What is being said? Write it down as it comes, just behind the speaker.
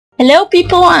Hello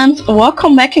people, and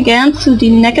welcome back again to the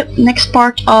next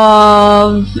part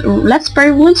of Let's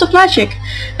Play Runes of Magic.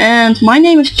 And my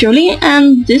name is Jolie,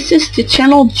 and this is the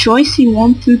channel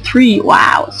Joycey123.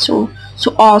 Wow, so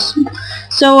awesome.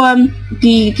 So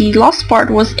the last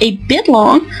part was a bit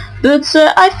long, but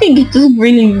I think it doesn't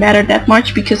really matter that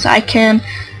much because I can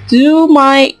do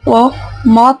my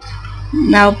mod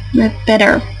now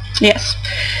better. Yes,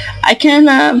 I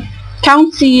can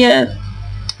count the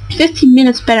 15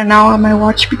 minutes better now on my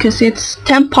watch because it's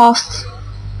 10 past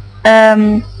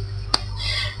no,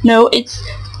 it's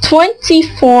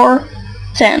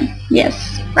 24:10.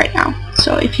 Yes, right now.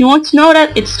 So if you want to know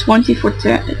that, it's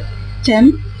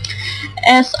 24:10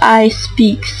 as I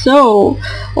speak. So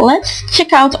let's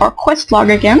check out our quest log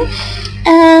again,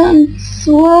 and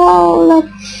well,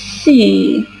 let's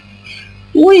see.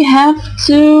 We have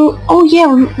to, oh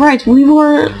yeah, right, we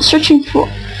were searching for,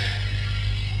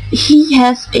 he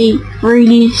has a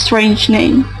really strange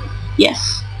name.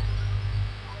 Yes.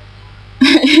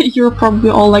 You're probably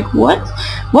all like, what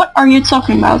are you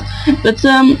talking about? But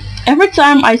every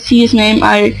time I see his name,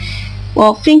 I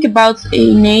think about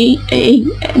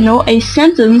a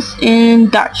sentence in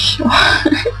Dutch.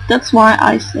 That's why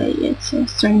I say it's a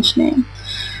strange name.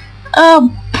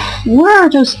 Where are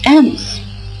those M's?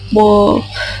 Well,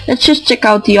 let's just check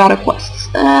out the other quests.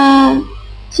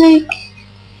 Take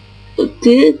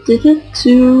did it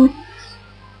to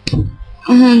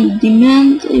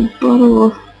demand a bottle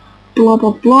of blah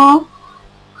blah blah,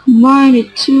 combine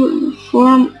it to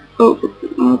form,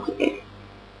 okay.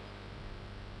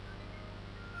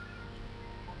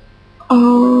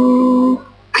 Oh,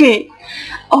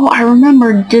 I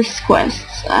remember this quest,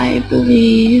 I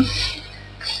believe.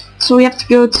 So we have to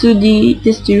go to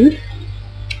this dude.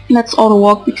 Let's auto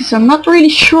walk because I'm not really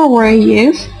sure where he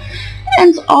is.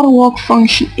 And the auto walk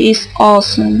function is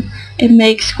awesome. It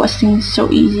makes questing so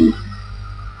easy.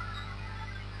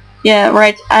 Yeah,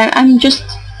 right.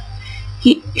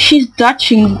 She's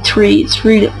dodging the tree. It's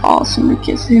really awesome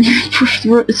because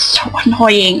it's so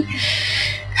annoying.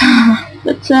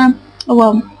 But oh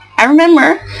well, I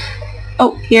remember.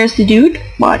 Oh, here's the dude.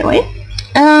 By the way,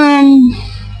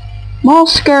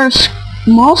 Master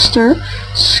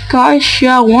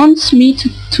Skysha wants me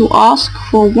to ask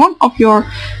for one of your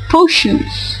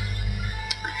potions.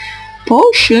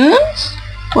 Potions?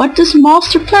 What does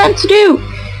Master plan to do?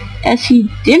 As he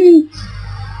didn't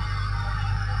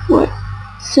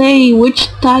say which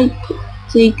type.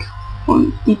 Take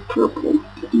one, the purple.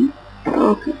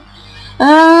 Okay.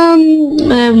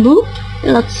 Boop.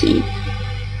 Let's see.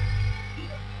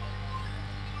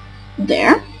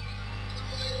 There.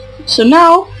 So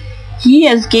now he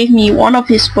has gave me one of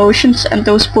his potions, and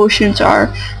those potions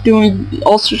are doing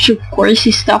all sorts of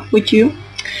crazy stuff with you.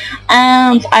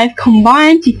 And I've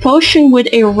combined the potion with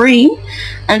a ring,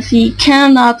 and he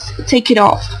cannot take it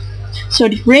off. So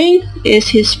the ring is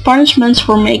his punishments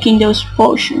for making those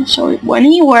potions. So when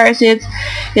he wears it,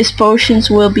 his potions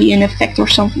will be in effect or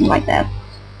something like that.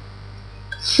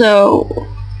 So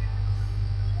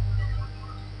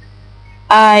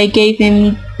I gave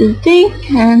him the thing,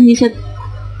 and he said,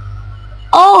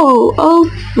 oh,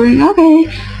 ring, okay,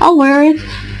 I'll wear it.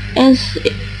 As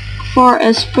far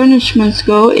as punishments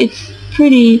go, it's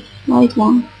pretty light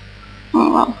one. Oh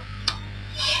well.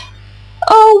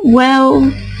 Oh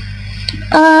well.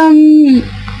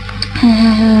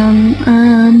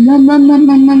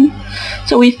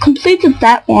 So we've completed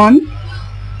that one,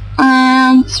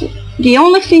 and the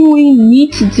only thing we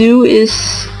need to do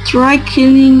is try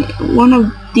killing one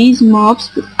of these mobs,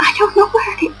 but I don't know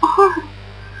where they are.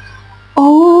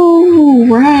 Oh,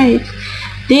 right.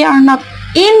 They are not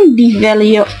in the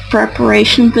Valley of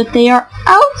Preparation, but they are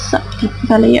outside the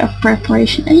Valley of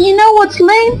Preparation. And you know what's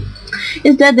lame?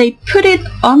 Is that they put it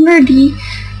under the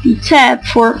tab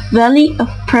for Valley of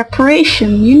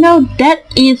Preparation. You know, that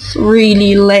is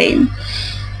really lame.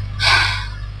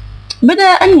 But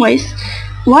anyways,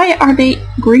 why are they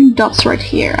green dots right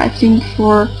here? I think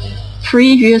for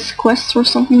previous quests or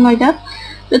something like that.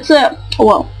 But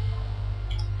well.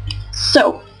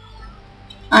 So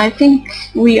I think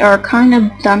we are kind of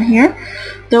done here,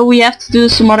 though we have to do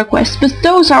some other quests, but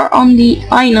those are on the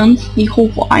island, the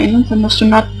whole island, and those are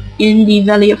not in the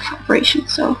Valley of Preparation,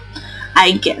 so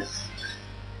I guess.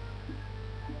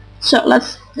 So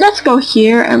let's go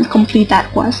here and complete that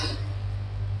quest.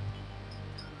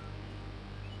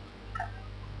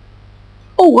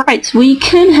 Oh right, we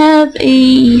can have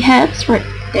a hat right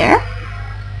there.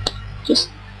 Just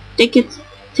take it.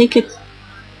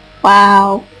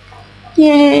 Wow.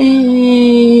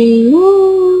 Yay!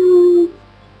 Woo.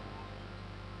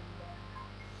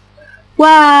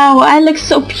 Wow, I look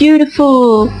so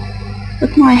beautiful.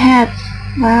 Look at my head.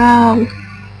 Wow.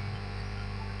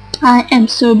 I am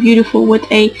so beautiful with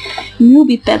a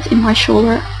newbie pet in my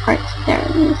shoulder. Right, there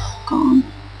it is. Gone.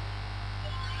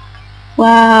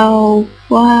 Wow.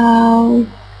 Wow.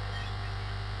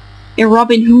 A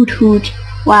Robin Hood hood.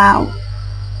 Wow.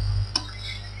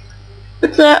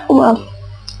 But well.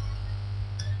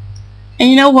 And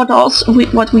you know what also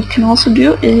what we can also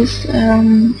do is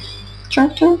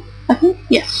tractor, I think?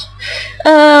 Yes.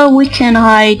 We can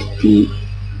hide the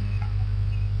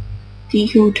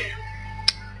hood.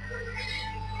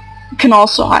 We can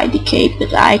also hide the cape,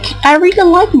 but I really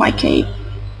like my cape.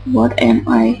 What am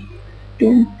I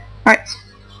doing? Right.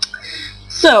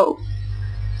 So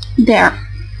there.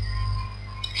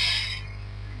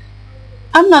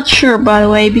 I'm not sure, by the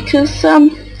way, because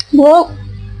well,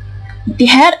 the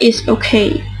head is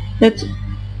okay, but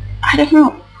I don't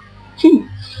know.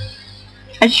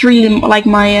 I just really like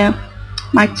my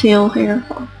my tail here.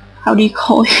 How do you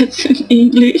call it in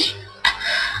English?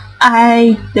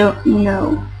 I don't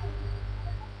know.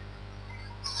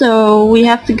 So we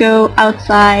have to go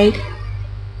outside.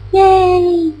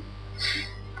 Yay!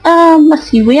 Let's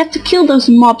see. We have to kill those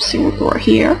mobs who are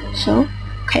here. So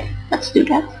okay, let's do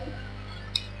that.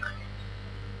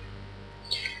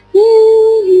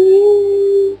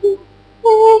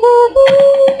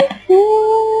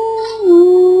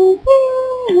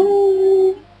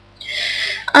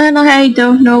 And I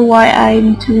don't know why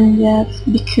I'm doing that,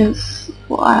 because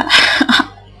well,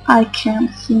 I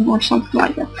can't sing or something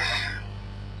like that.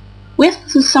 We have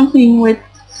to do something with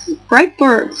bright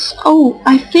birds. Oh,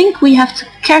 I think we have to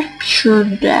capture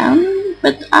them,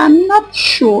 but I'm not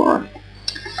sure.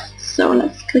 So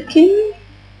let's click in.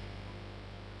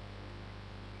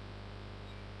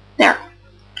 There.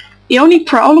 The only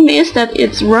problem is that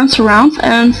it runs around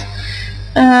and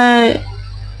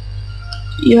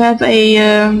you have a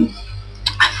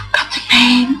I forgot the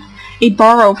name, a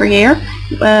bar over here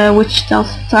which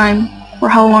tells the time for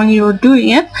how long you're doing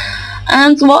it.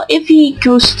 And well, if he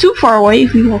goes too far away,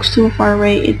 if he walks too far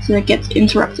away, it gets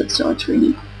interrupted, so it's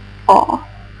really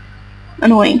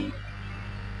annoying.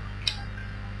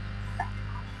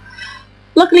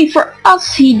 Luckily for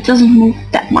us, he doesn't move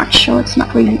that much, so it's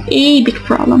not really a big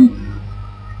problem.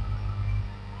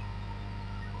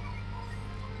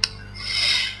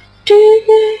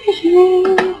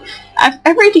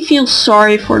 I really feel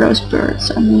sorry for those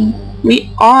birds. I mean,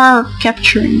 we are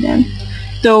capturing them,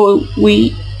 though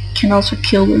we can also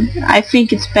kill them. I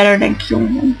think it's better than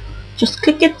killing them. Just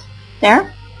click it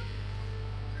there.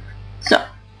 So,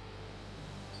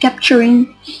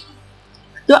 capturing.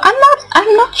 Though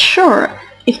I'm not sure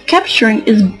if capturing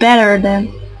is better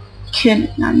than killing.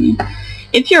 I mean,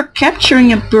 if you're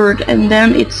capturing a bird and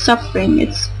then it's suffering,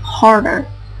 it's harder.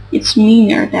 It's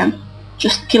meaner than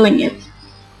just killing it,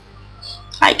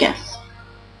 I guess.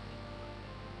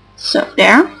 So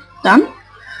there, done.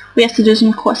 We have to do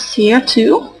some quests here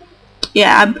too.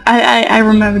 Yeah, I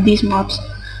remember these mobs.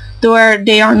 Though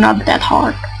they are not that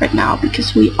hard right now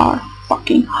because we are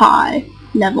fucking high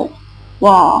level.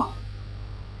 Wow.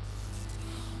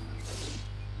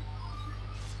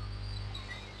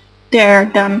 There,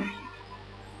 done.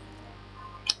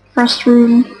 First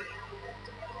room.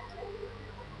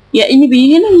 Yeah, in the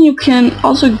beginning you can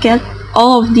also get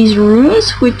all of these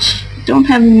runes which don't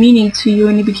have meaning to you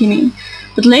in the beginning.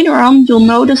 But later on you'll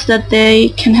notice that they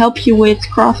can help you with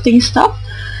crafting stuff.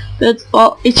 But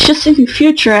well, it's just in the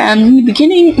future, and in the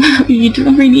beginning you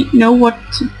don't really know what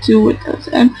to do with those.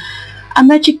 And a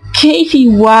magic cavey,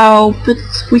 wow, but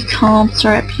we can't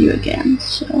trap you again,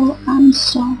 so I'm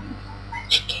sorry,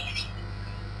 magic cavey.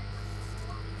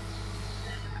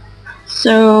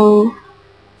 So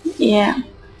yeah,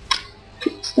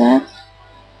 fix that.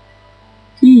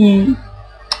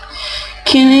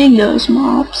 Killing those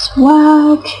mobs.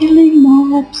 Wow, killing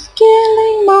mobs,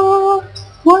 killing mobs.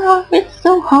 Wow, it's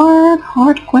so hard.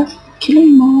 Hard quest,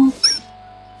 killing mobs.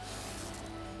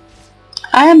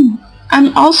 I'm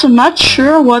also not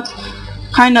sure what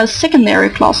kind of secondary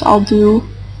class I'll do.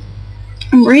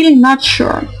 I'm really not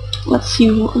sure. Let's see,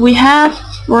 we have,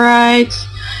 right,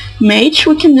 mage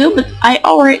we can do, but I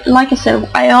already, like I said,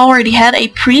 I already had a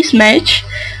priest mage.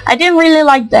 I didn't really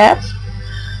like that.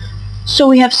 So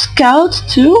we have scout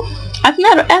too. I've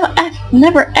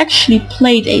never actually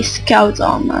played a scout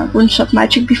on Runes of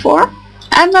Magic before.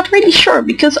 I'm not really sure,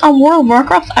 because on World of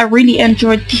Warcraft I really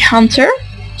enjoyed the hunter.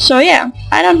 So yeah,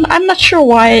 I'm not sure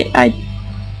why I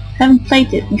haven't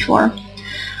played it before.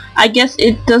 I guess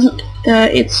it doesn't.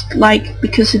 It's like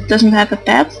because it doesn't have a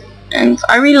pet, and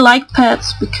I really like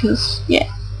pets because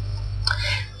yeah,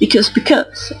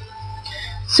 because.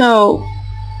 So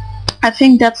I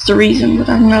think that's the reason, but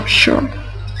I'm not sure.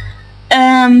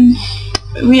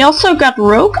 We also got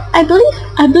rogue, I believe.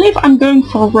 I believe I'm going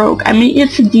for rogue. I mean,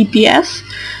 it's a DPS,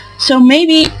 so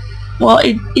maybe, well,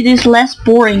 it is less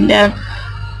boring than,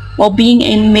 well, being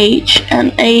a mage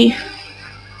and a,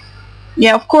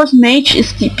 yeah, of course mage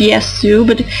is DPS too,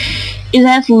 but it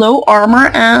has low armor,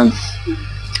 and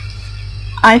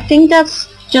I think that's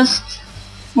just,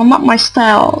 well, not my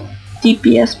style,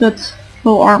 DPS, but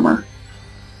low armor.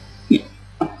 Yeah.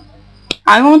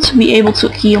 I want to be able to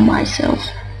heal myself.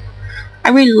 I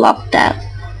really love that.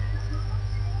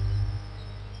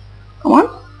 Come on.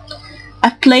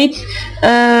 I've played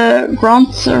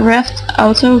Grand Theft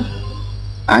Auto.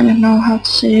 I don't know how to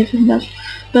say it in Dutch.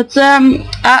 But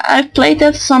I played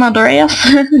that San Andreas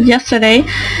yesterday,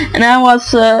 and I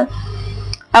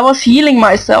was healing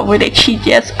myself with a cheat.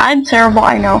 Yes, I'm terrible,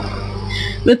 I know.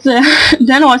 But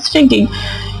then I was thinking,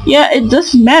 yeah, it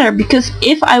doesn't matter, because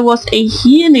if I was a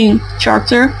healing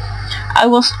character, I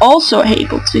was also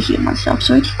able to heal myself,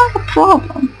 so it's not a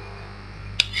problem.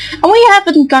 And we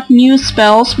haven't got new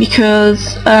spells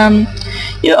because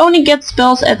you only get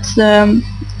spells at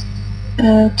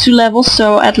 2 levels,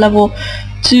 so at level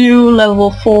 2,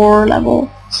 level 4, level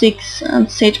 6, and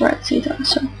etc, etc.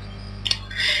 So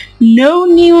no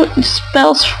new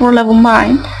spells for level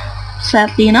 9,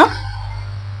 sadly enough.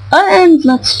 And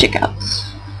let's check out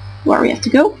where we have to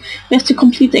go. We have to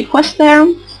complete a quest there.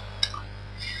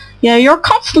 Yeah, you're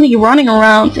constantly running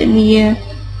around in the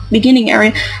beginning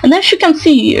area, and as you can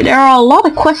see, there are a lot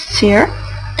of quests here,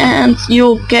 and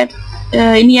you'll get,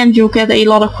 in the end you'll get a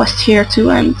lot of quests here too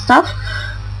and stuff.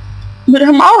 But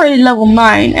I'm already level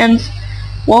 9, and,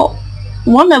 well,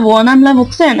 one level and I'm level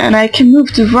 10, and I can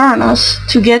move to Varnas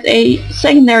to get a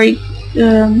secondary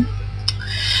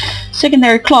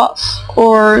class,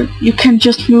 or you can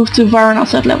just move to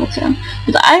Varnas at level 10.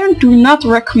 But I do not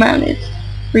recommend it,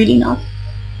 really not.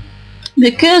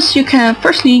 Because you can,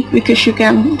 firstly, because you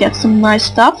can get some nice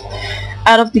stuff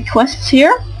out of the quests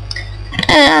here,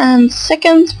 and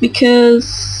second,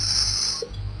 because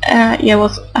yeah,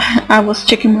 I was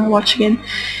checking my watch again.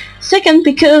 Second,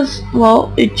 because,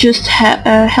 well, it just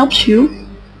helps you.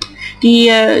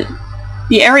 The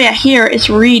area here is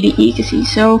really easy,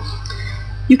 so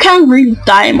you can't really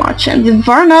die much, and in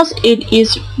Varnas it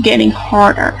is getting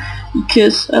harder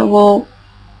because well,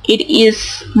 it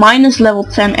is minus level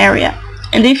 10 area,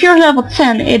 and if you're level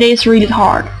 10 it is really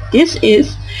hard. This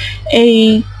is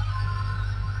a,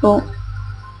 well,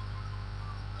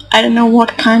 I don't know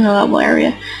what kind of level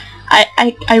area.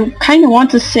 I kind of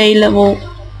want to say level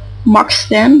max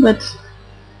 10, but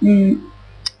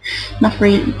not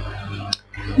really.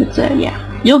 But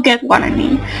yeah, you'll get what I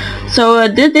mean. So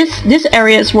this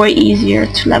area is way easier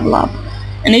to level up,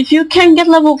 and if you can get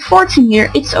level 14 here,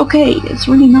 it's okay. It's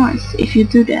really nice if you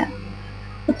do that.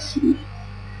 Let's see.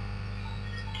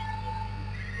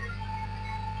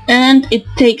 And it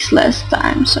takes less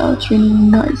time, so it's really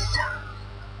nice.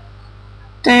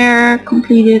 There,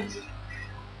 completed.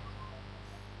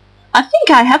 I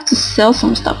think I have to sell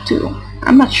some stuff too.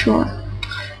 I'm not sure.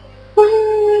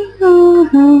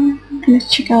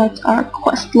 Let's check out our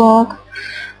quest log.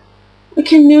 We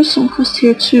can do some quests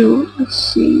here too. Let's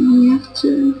see, we have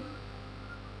to...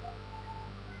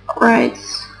 Right.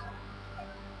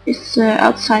 It's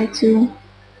outside too.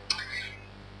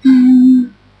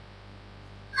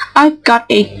 I've got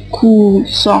a cool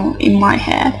song in my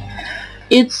head.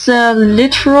 It's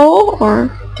literal, or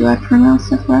do I pronounce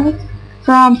that right?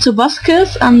 From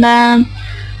Tobuscus, and then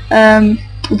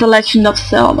The Legend of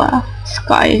Zelda,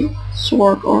 Sky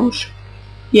Sword, or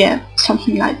yeah,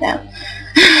 something like that.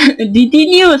 the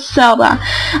newest Zelda.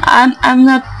 I'm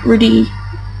not really,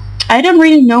 I don't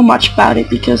really know much about it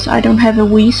because I don't have a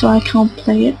Wii, so I can't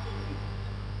play it.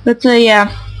 But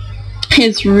yeah,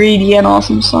 it's really an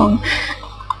awesome song.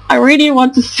 I really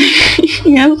want to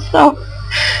sing and stuff.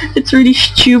 It's really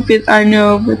stupid, I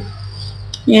know, but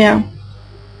yeah.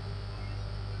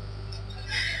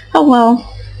 Oh well.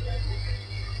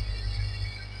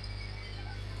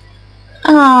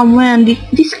 Oh man,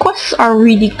 these quests are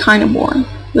really kind of boring,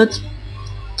 but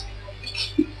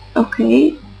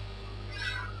okay.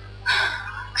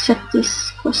 Accept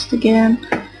this quest again.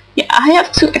 Yeah, I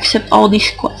have to accept all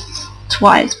these quests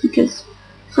twice because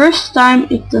first time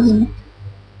it doesn't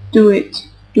do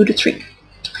the trick.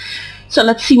 So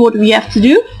let's see what we have to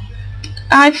do.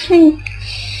 I think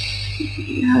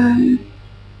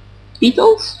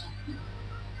Beatles.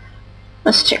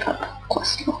 Let's check out the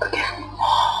quest log again.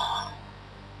 Oh,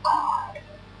 God.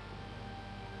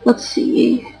 Let's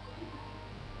see.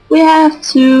 We have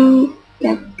to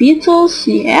get Beatles.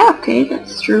 Yeah, okay,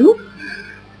 that's true.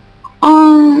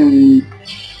 Some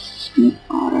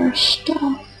other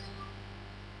stuff.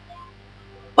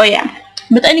 Oh yeah.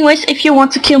 But anyways, if you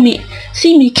want to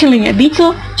see me killing a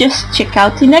beetle, just check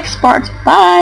out the next part. Bye!